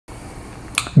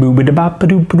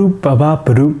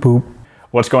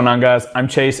What's going on, guys? I'm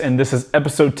Chase, and this is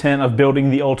episode 10 of Building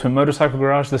the Ultimate Motorcycle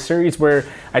Garage, the series where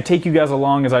I take you guys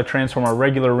along as I transform our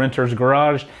regular renter's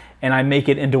garage and I make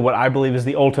it into what I believe is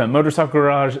the ultimate motorcycle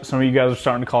garage. Some of you guys are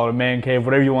starting to call it a man cave,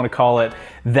 whatever you want to call it.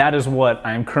 That is what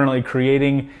I am currently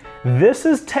creating. This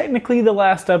is technically the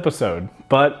last episode,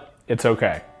 but it's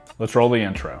okay. Let's roll the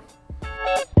intro.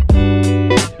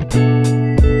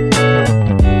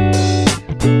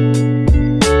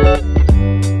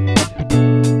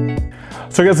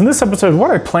 So guys, in this episode, what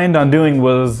I planned on doing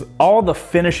was all the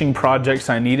finishing projects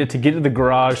I needed to get to the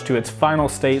garage to its final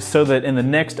state so that in the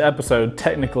next episode,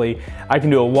 technically, I can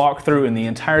do a walkthrough and the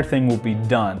entire thing will be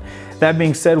done. That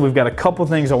being said, we've got a couple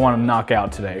things I want to knock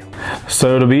out today.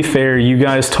 So to be fair, you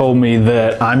guys told me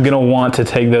that I'm gonna want to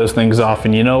take those things off,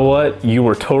 and you know what? You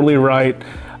were totally right.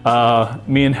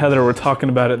 Me and Heather were talking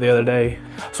about it the other day.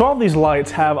 So all these lights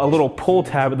have a little pull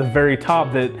tab at the very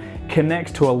top that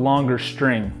connects to a longer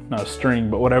string. Not a string,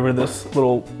 but whatever this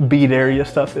little bead area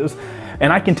stuff is.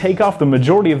 And I can take off the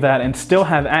majority of that and still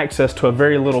have access to a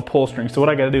very little pull string. So what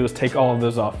I gotta do is take all of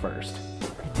those off first.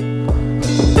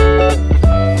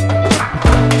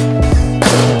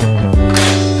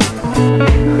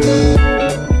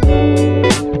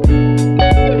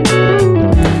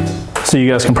 So you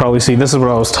guys can probably see, this is what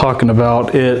I was talking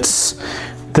about. It's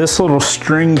this little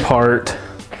string part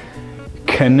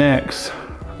connects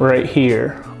right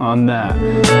here on that.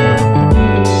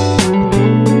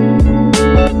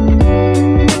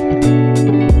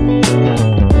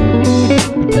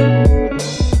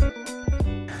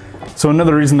 So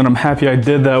another reason that I'm happy I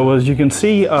did that was you can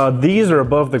see these are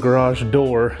above the garage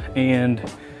door, and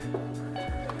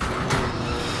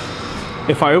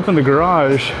if I open the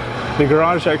garage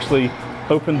actually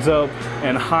opens up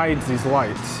and hides these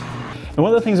lights. And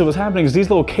one of the things that was happening is these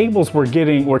little cables were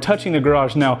touching the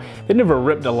garage. Now, they never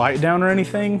ripped a light down or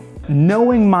anything.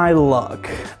 Knowing my luck,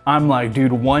 I'm like,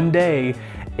 dude, one day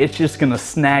it's just gonna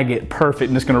snag it perfect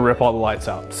and it's gonna rip all the lights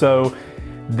out. So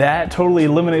that totally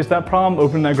eliminates that problem.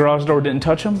 Opening that garage door, didn't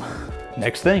touch them.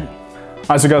 Next thing. All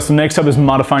right, so guys, so next up is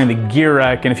modifying the gear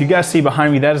rack. And if you guys see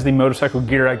behind me, that is the motorcycle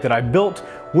gear rack that I built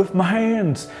with my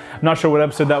hands. I'm not sure what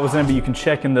episode that was in, but you can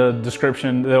check in the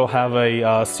description. They'll have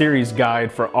a series guide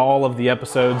for all of the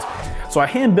episodes. So I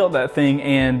hand built that thing,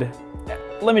 and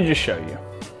let me just show you.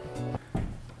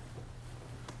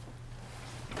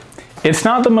 It's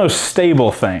not the most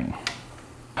stable thing.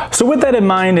 So with that in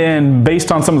mind, and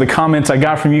based on some of the comments I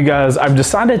got from you guys, I've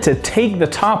decided to take the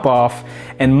top off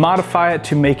and modify it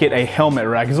to make it a helmet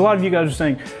rack. Because a lot of you guys are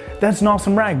saying, that's an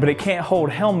awesome rack, but it can't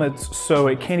hold helmets, so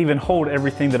it can't even hold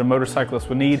everything that a motorcyclist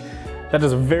would need. That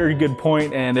is a very good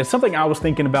point, and it's something I was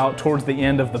thinking about towards the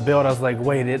end of the build. I was like,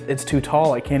 wait, it's too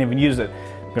tall, I can't even use it.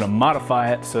 I'm gonna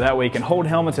modify it so that way it can hold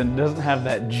helmets and it doesn't have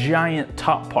that giant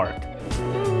top part.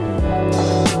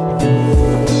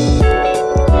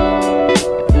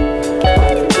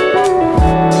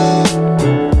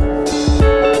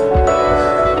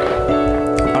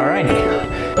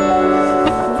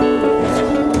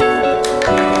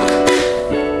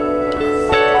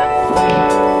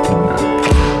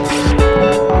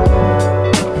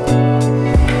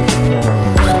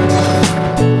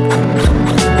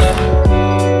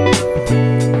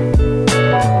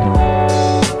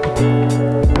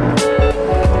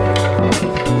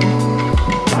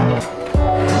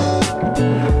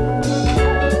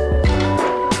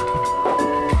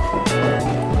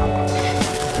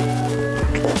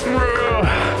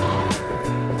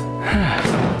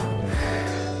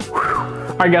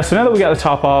 All right guys, so now that we got the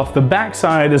top off, the back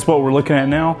side is what we're looking at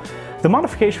now. The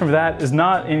modification for that is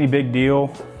not any big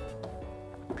deal.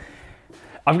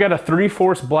 I've got a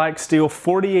 3/4 black steel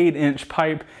 48-inch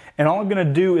pipe, and all I'm gonna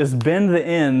do is bend the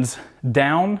ends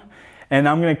down, and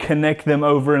I'm gonna connect them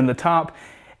over in the top.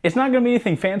 It's not gonna be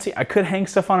anything fancy. I could hang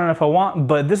stuff on it if I want,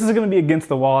 but this is gonna be against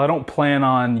the wall. I don't plan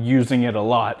on using it a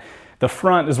lot. The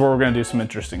front is where we're gonna do some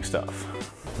interesting stuff.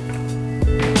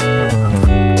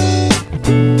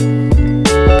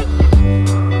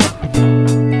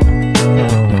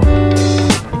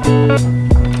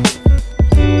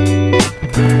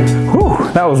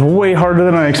 That was way harder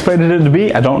than I expected it to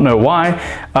be. I don't know why.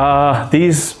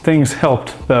 These things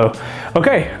helped though.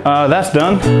 Okay, that's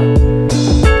done.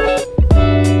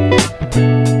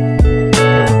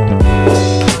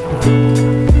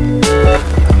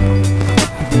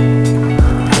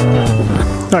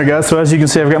 All right guys, so as you can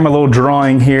see, I've got my little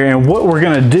drawing here, and what we're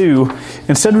gonna do,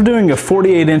 instead of doing a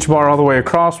 48-inch bar all the way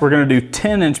across, we're gonna do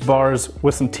 10-inch bars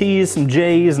with some T's, some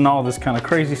J's, and all this kind of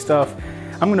crazy stuff.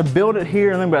 I'm gonna build it here,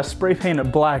 and then I'm gonna spray paint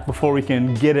it black before we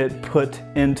can get it put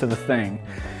into the thing.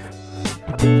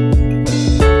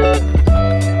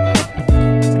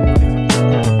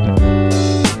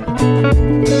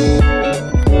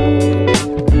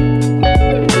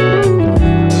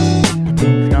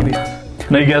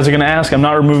 guys are gonna ask, I'm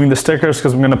not removing the stickers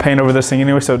because I'm gonna paint over this thing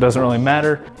anyway, so it doesn't really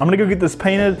matter. I'm gonna go get this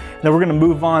painted, and then we're gonna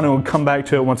move on and we'll come back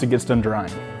to it once it gets done drying.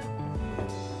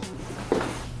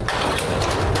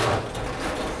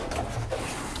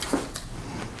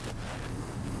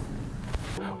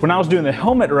 When I was doing the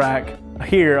helmet rack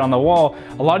here on the wall,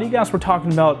 a lot of you guys were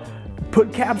talking about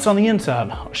put caps on the inside.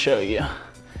 I'll show you.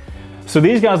 So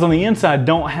these guys on the inside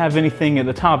don't have anything at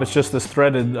the top. It's just this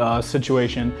threaded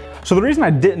situation. So the reason I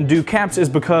didn't do caps is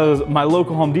because my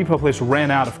local Home Depot place ran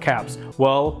out of caps.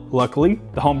 Well, luckily,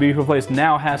 the Home Depot place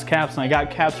now has caps, and I got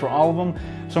caps for all of them.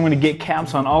 So I'm gonna get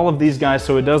caps on all of these guys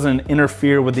so it doesn't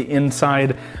interfere with the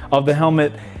inside of the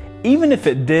helmet. Even if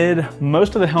it did,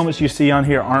 most of the helmets you see on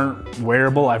here aren't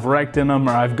wearable. I've wrecked in them,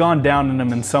 or I've gone down in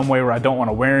them in some way where I don't want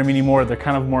to wear them anymore. They're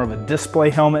kind of more of a display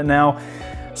helmet now.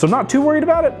 So I'm not too worried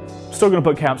about it. Still gonna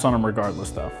put caps on them regardless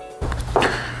though.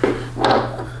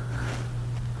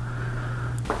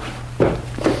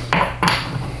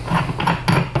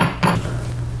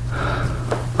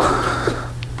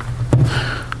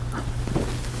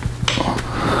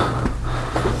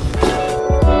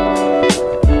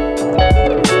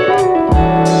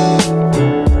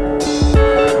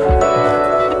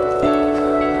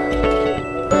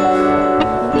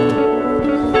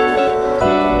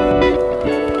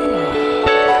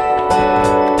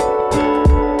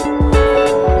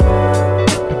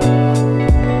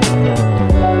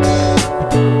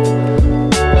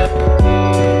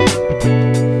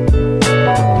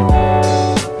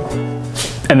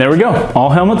 And there we go, all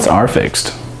helmets are fixed.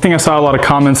 I think I saw a lot of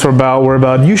comments were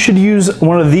about you should use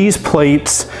one of these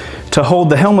plates to hold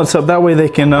the helmets up, that way they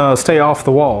can stay off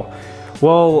the wall.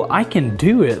 Well, I can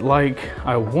do it like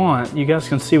I want. You guys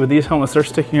can see with these helmets, they're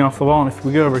sticking off the wall, and if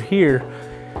we go over here,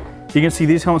 you can see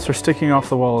these helmets are sticking off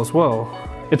the wall as well.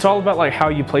 It's all about like how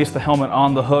you place the helmet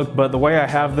on the hook, but the way I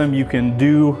have them, you can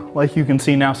do like you can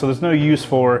see now, so there's no use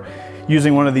for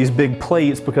using one of these big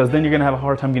plates because then you're gonna have a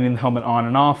hard time getting the helmet on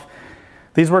and off.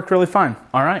 These worked really fine.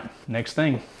 All right, next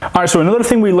thing. All right, so another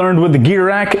thing we learned with the gear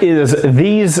rack is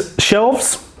these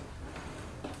shelves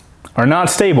are not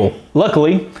stable.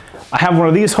 Luckily, I have one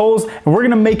of these holes and we're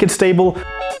gonna make it stable.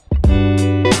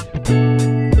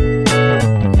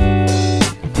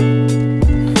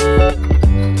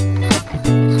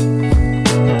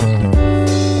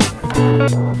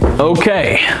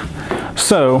 Okay,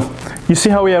 so you see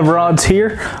how we have rods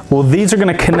here? Well, these are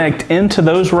gonna connect into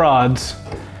those rods.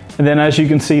 And then as you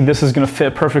can see, this is gonna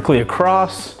fit perfectly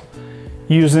across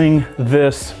using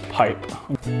this pipe.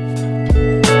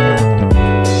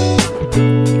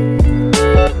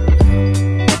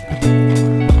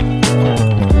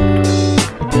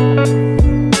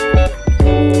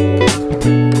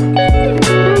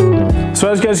 So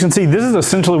as you guys can see, this is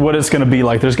essentially what it's gonna be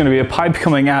like. There's gonna be a pipe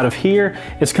coming out of here.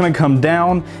 It's gonna come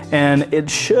down and it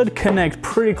should connect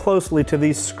pretty closely to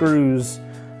these screws.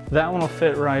 That one will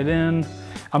fit right in.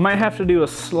 I might have to do a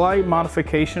slight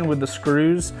modification with the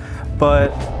screws,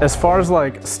 but as far as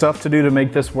like stuff to do to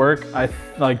make this work,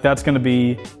 that's gonna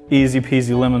be easy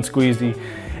peasy lemon squeezy.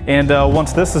 And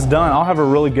once this is done, I'll have a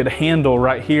really good handle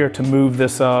right here to move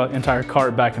this entire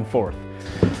cart back and forth.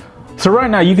 So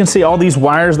right now you can see all these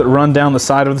wires that run down the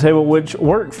side of the table, which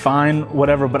work fine,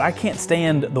 whatever, but I can't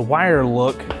stand the wire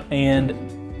look.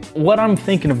 And what I'm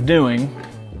thinking of doing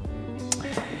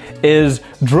is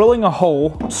drilling a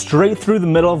hole straight through the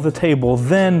middle of the table,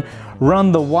 then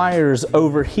run the wires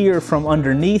over here from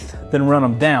underneath, then run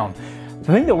them down.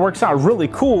 The thing that works out really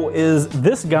cool is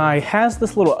this guy has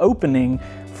this little opening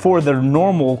for the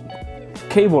normal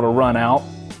cable to run out,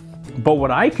 but what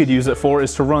I could use it for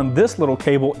is to run this little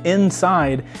cable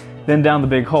inside, then down the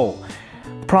big hole.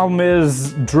 The problem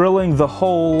is drilling the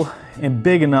hole in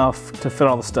big enough to fit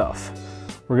all the stuff.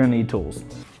 We're gonna need tools.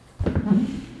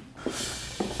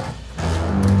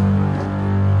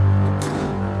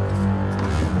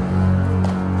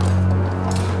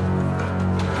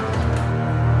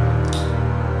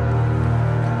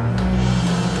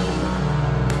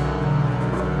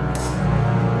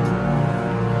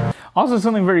 Also,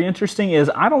 something very interesting is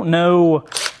I don't know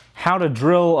how to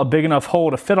drill a big enough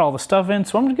hole to fit all the stuff in,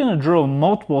 so I'm just gonna drill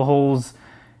multiple holes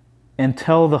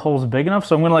until the hole's big enough.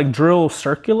 So I'm gonna like drill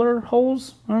circular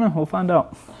holes. I don't know, we'll find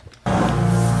out.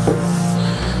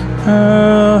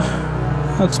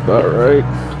 That's about right.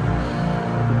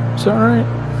 Is that right?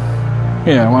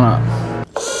 Yeah, why not?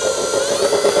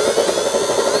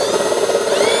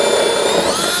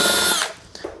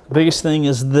 The biggest thing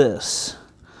is this.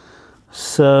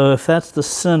 So if that's the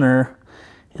center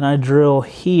and I drill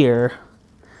here,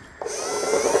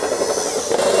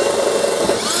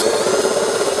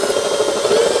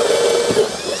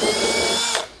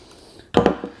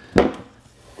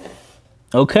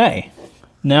 Okay,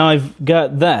 now I've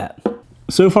got that.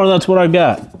 So far, that's what I've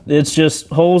got. It's just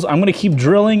holes. I'm gonna keep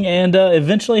drilling and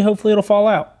eventually, hopefully it'll fall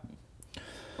out.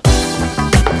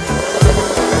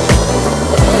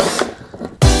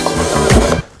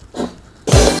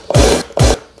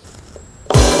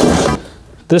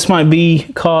 This might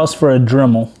be cause for a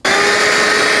Dremel.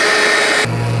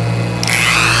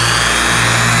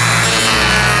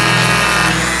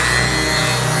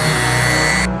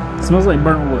 It smells like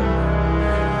burnt wood.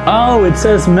 Oh, it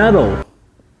says metal.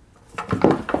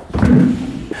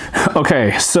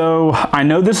 Okay, so I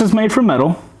know this is made for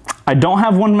metal. I don't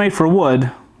have one made for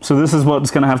wood, so this is what's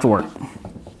gonna have to work.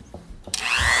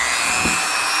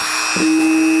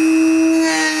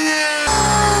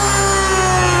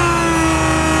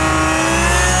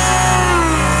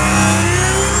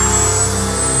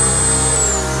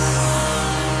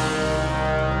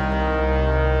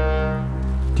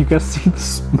 Do you guys see the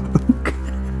smoke?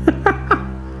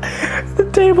 The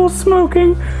table's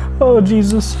smoking. Oh,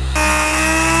 Jesus.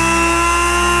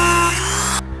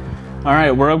 All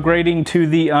right, we're upgrading to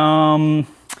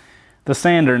the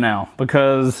sander now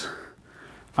because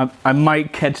I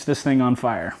might catch this thing on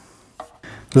fire.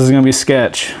 This is gonna be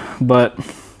sketch, but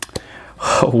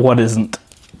what isn't?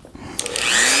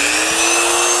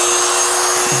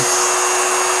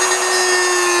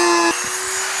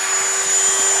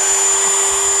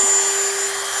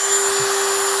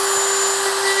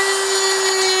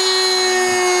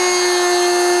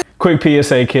 Quick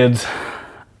PSA, kids.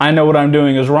 I know what I'm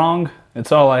doing is wrong.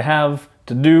 It's all I have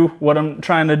to do what I'm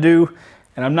trying to do,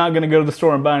 and I'm not gonna go to the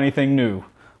store and buy anything new.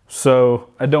 So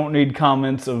I don't need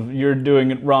comments of you're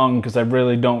doing it wrong because I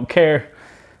really don't care.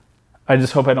 I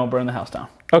just hope I don't burn the house down.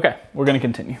 Okay, we're gonna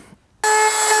continue.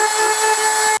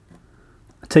 I'll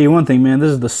tell you one thing, man, this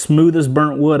is the smoothest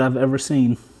burnt wood I've ever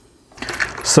seen.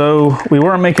 So we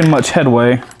weren't making much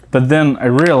headway, but then I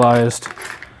realized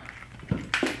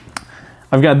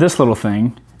I've got this little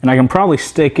thing, and I can probably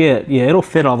stick it, yeah, it'll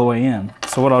fit all the way in.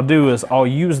 So what I'll do is I'll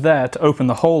use that to open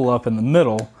the hole up in the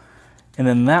middle, and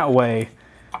then that way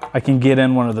I can get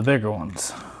in one of the bigger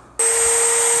ones.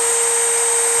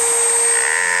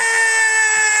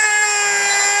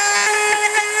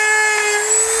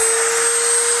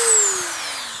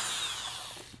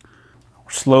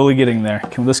 We're slowly getting there.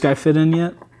 Can this guy fit in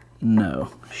yet? No.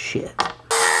 Shit.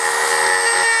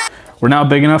 We're now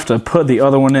big enough to put the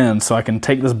other one in so I can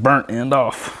take this burnt end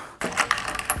off.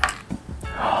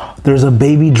 There's a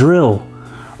baby drill.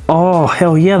 Oh,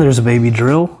 hell yeah, there's a baby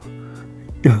drill.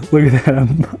 Look at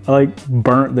that, I like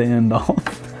burnt the end off.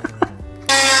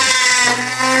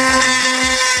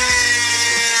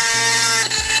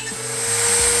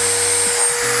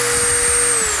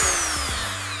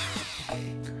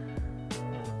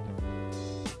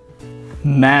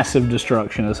 Massive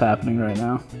destruction is happening right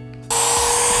now.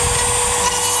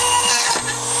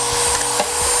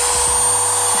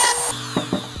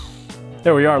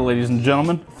 There we are, ladies and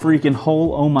gentlemen. Freaking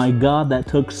hole. Oh my God, that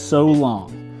took so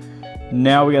long.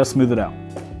 Now we gotta smooth it out.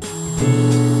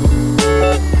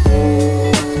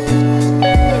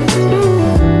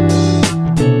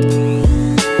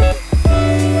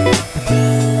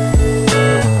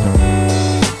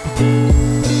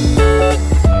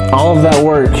 All of that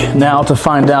work now to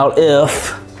find out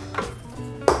if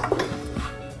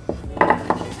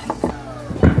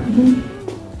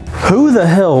who the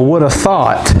hell would have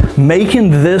thought making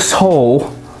this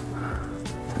hole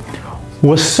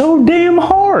was so damn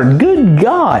hard? Good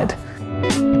God.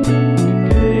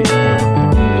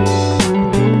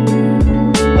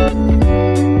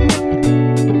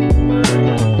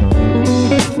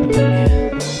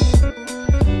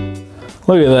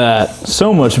 Look at that,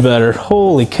 so much better.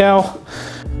 Holy cow.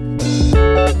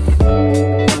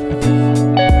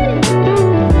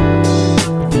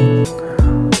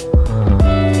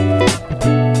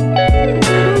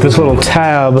 This little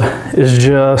tab is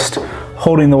just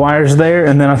holding the wires there,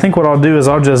 and then I think what I'll do is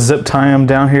I'll just zip tie them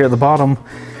down here at the bottom.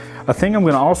 I think I'm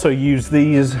gonna also use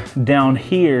these down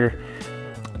here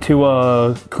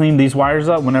to clean these wires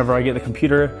up whenever I get the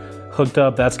computer hooked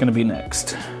up. That's gonna be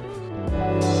next.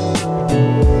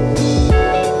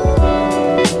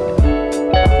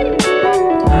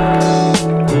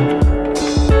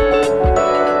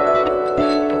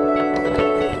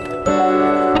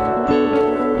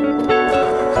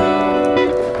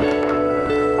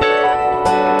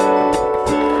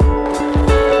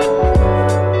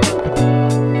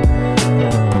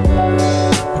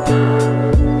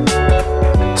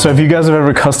 So if you guys have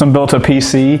ever custom built a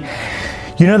PC,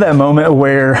 you know that moment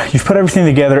where you've put everything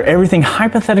together, everything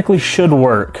hypothetically should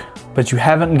work, but you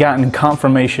haven't gotten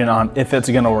confirmation on if it's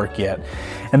gonna work yet.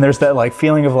 And there's that like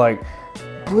feeling of like,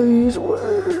 Please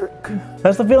work.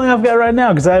 That's the feeling I've got right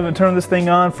now because I haven't turned this thing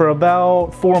on for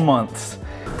about 4 months.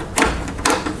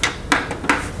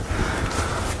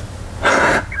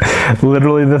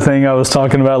 Literally the thing I was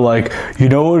talking about, like, you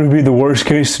know what would be the worst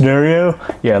case scenario?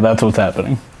 Yeah, that's what's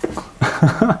happening.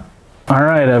 All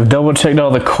right, I've double checked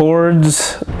all the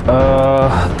cords.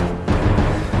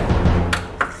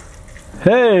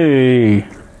 Hey.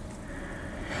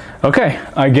 Okay,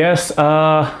 I guess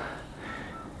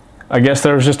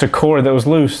there was just a cord that was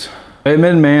loose.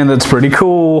 Admit, man, that's pretty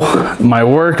cool. My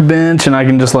workbench, and I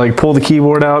can just like pull the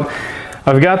keyboard out.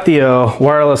 I've got the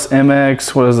wireless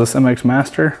MX, what is this, MX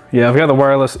Master? Yeah, I've got the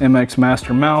wireless MX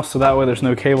Master mouse, so that way there's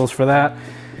no cables for that.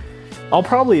 I'll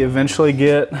probably eventually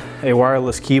get a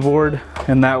wireless keyboard,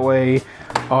 and that way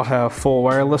I'll have full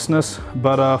wirelessness.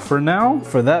 But for now,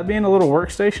 for that being a little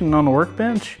workstation on a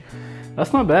workbench,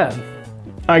 that's not bad.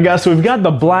 All right, guys, so we've got the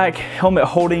black helmet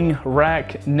holding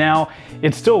rack. Now,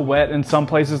 it's still wet in some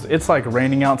places. It's like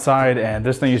raining outside and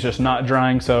this thing is just not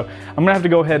drying. So I'm gonna have to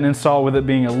go ahead and install with it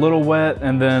being a little wet,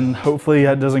 and then hopefully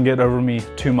that doesn't get over me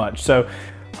too much. So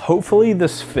hopefully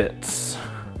this fits.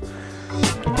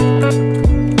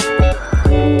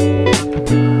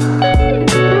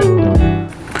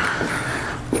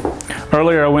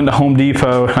 Earlier I went to Home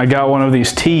Depot and I got one of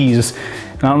these tees.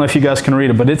 I don't know if you guys can read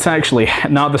it, but it's actually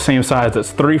not the same size.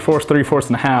 It's 3/4, 3/4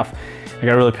 and a half. I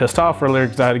got really pissed off earlier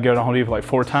because I had to go to Home Depot like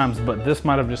 4 times, but this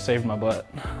might have just saved my butt.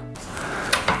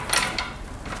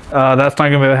 That's not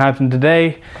gonna be able to happen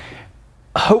today.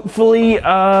 Hopefully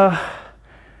that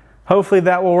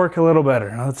will work a little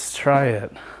better. Let's try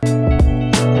it.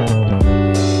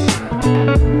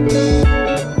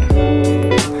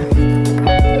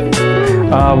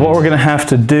 What we're gonna have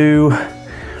to do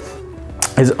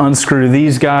is unscrew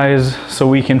these guys so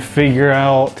we can figure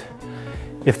out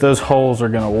if those holes are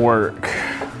gonna work.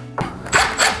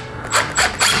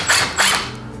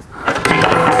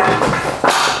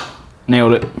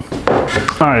 Nailed it.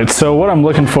 All right, so what I'm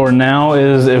looking for now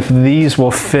is if these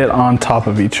will fit on top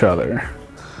of each other.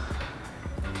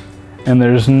 And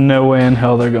there's no way in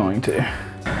hell they're going to.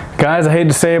 Guys, I hate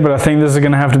to say it, but I think this is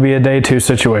gonna have to be a day 2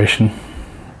 situation.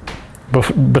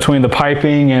 Between the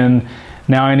piping and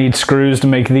now I need screws to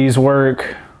make these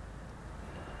work.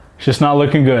 It's just not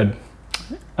looking good.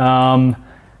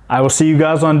 I will see you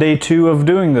guys on day 2 of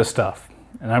doing this stuff,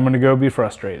 and I'm gonna go be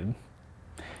frustrated.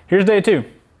 Here's day 2.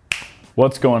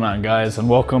 What's going on, guys, and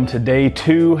welcome to day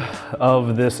 2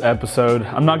 of this episode.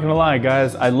 I'm not gonna lie,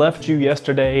 guys, I left you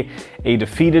yesterday a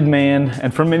defeated man,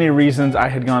 and for many reasons I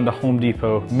had gone to Home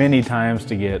Depot many times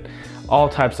to get all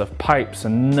types of pipes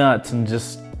and nuts and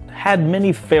just had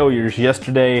many failures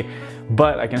yesterday.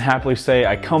 But I can happily say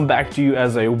I come back to you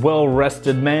as a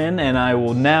well-rested man, and I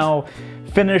will now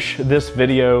finish this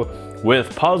video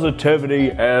with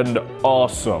positivity and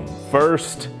awesome.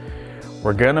 First,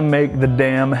 we're gonna make the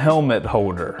damn helmet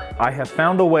holder. I have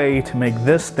found a way to make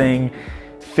this thing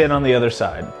fit on the other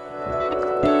side.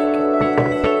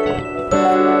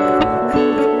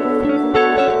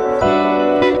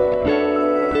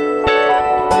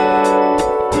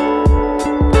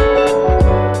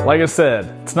 Like I said,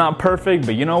 it's not perfect,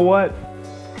 but you know what?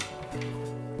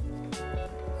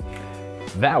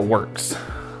 That works.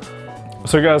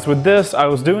 So guys, with this, I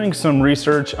was doing some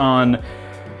research on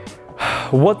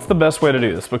what's the best way to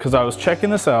do this, because I was checking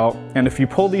this out, and if you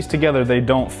pull these together, they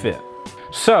don't fit.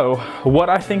 So what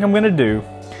I think I'm gonna do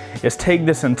is take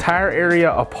this entire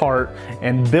area apart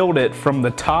and build it from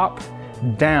the top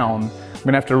down. I'm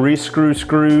gonna have to re-screw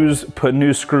screws, put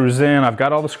new screws in. I've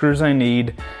got all the screws I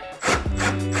need.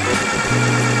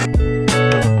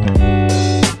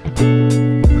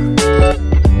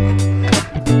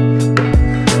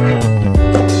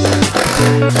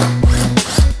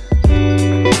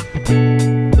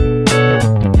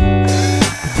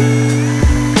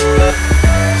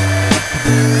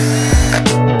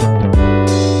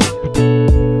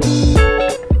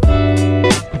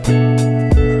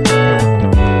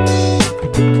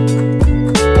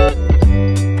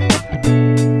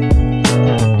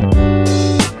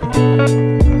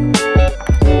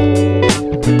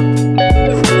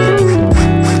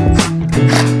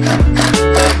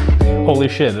 Holy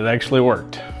shit, it actually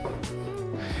worked.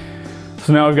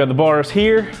 So now we've got the bars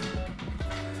here.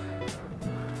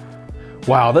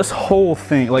 Wow, this whole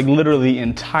thing, like literally the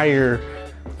entire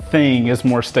thing is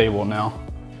more stable now.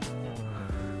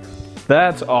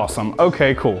 That's awesome.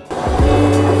 Okay, cool.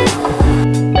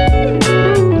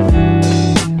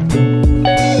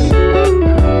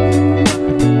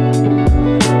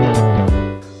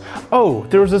 Oh,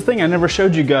 there was this thing I never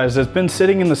showed you guys that's been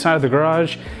sitting in the side of the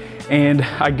garage, and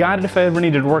I got it if I ever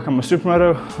needed to work on my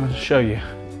Supermoto. I'll just show you.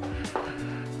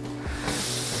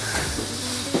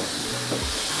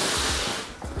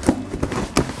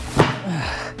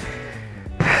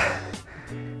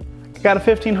 got a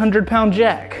 1,500-pound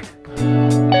jack.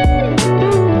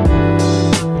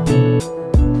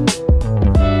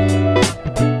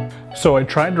 So I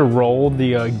tried to roll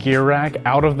the gear rack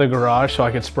out of the garage so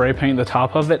I could spray paint the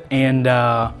top of it, and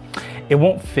it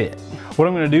won't fit. What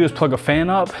I'm gonna do is plug a fan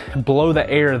up, blow the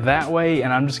air that way,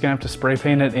 and I'm just gonna have to spray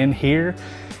paint it in here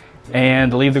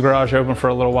and leave the garage open for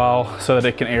a little while so that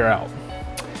it can air out.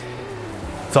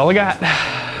 That's all I got.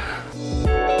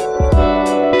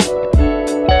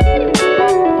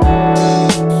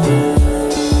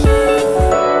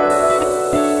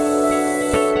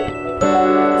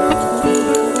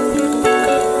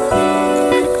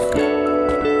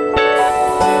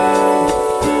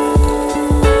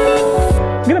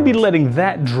 Letting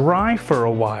that dry for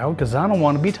a while because I don't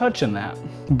want to be touching that.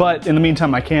 But in the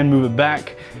meantime, I can move it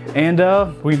back and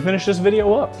we can finish this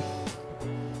video up.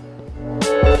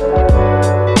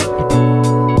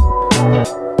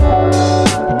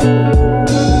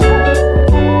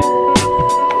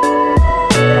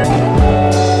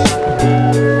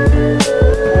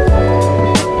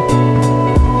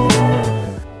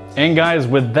 And guys,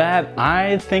 with that,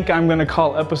 I think I'm gonna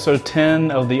call episode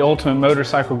 10 of the Ultimate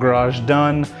Motorcycle Garage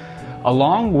done,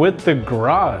 along with the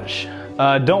garage.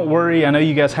 Don't worry, I know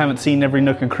you guys haven't seen every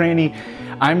nook and cranny.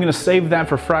 I'm gonna save that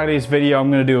for Friday's video.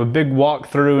 I'm gonna do a big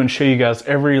walkthrough and show you guys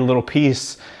every little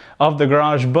piece of the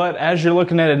garage. But as you're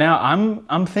looking at it now,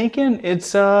 I'm thinking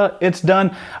it's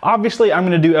done. Obviously, I'm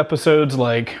gonna do episodes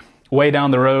like way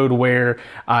down the road where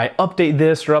I update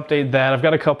this or update that. I've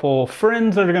got a couple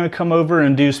friends that are gonna come over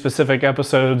and do specific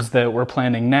episodes that we're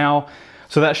planning now.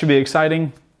 So that should be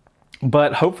exciting.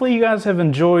 But hopefully you guys have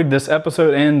enjoyed this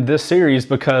episode and this series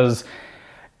because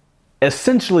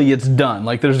essentially it's done.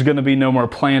 Like there's gonna be no more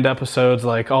planned episodes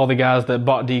like all the guys that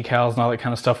bought decals and all that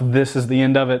kind of stuff. This is the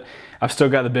end of it. I've still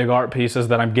got the big art pieces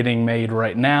that I'm getting made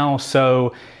right now.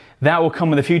 So that will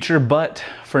come in the future, but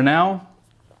for now,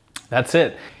 that's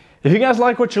it. If you guys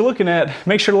like what you're looking at,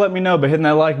 make sure to let me know by hitting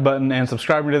that like button and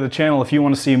subscribing to the channel if you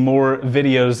want to see more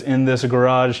videos in this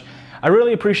garage. I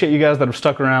really appreciate you guys that have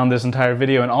stuck around this entire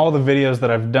video and all the videos that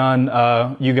I've done.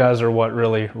 You guys are what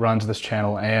really runs this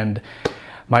channel, and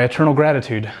my eternal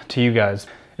gratitude to you guys.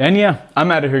 And yeah,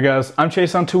 I'm out of here, guys. I'm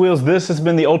Chaseontwowheels. This has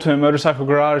been the Ultimate Motorcycle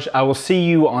Garage. I will see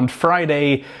you on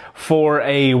Friday for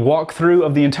a walkthrough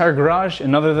of the entire garage.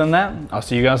 And other than that, I'll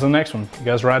see you guys on the next one. You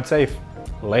guys ride safe.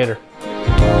 Later.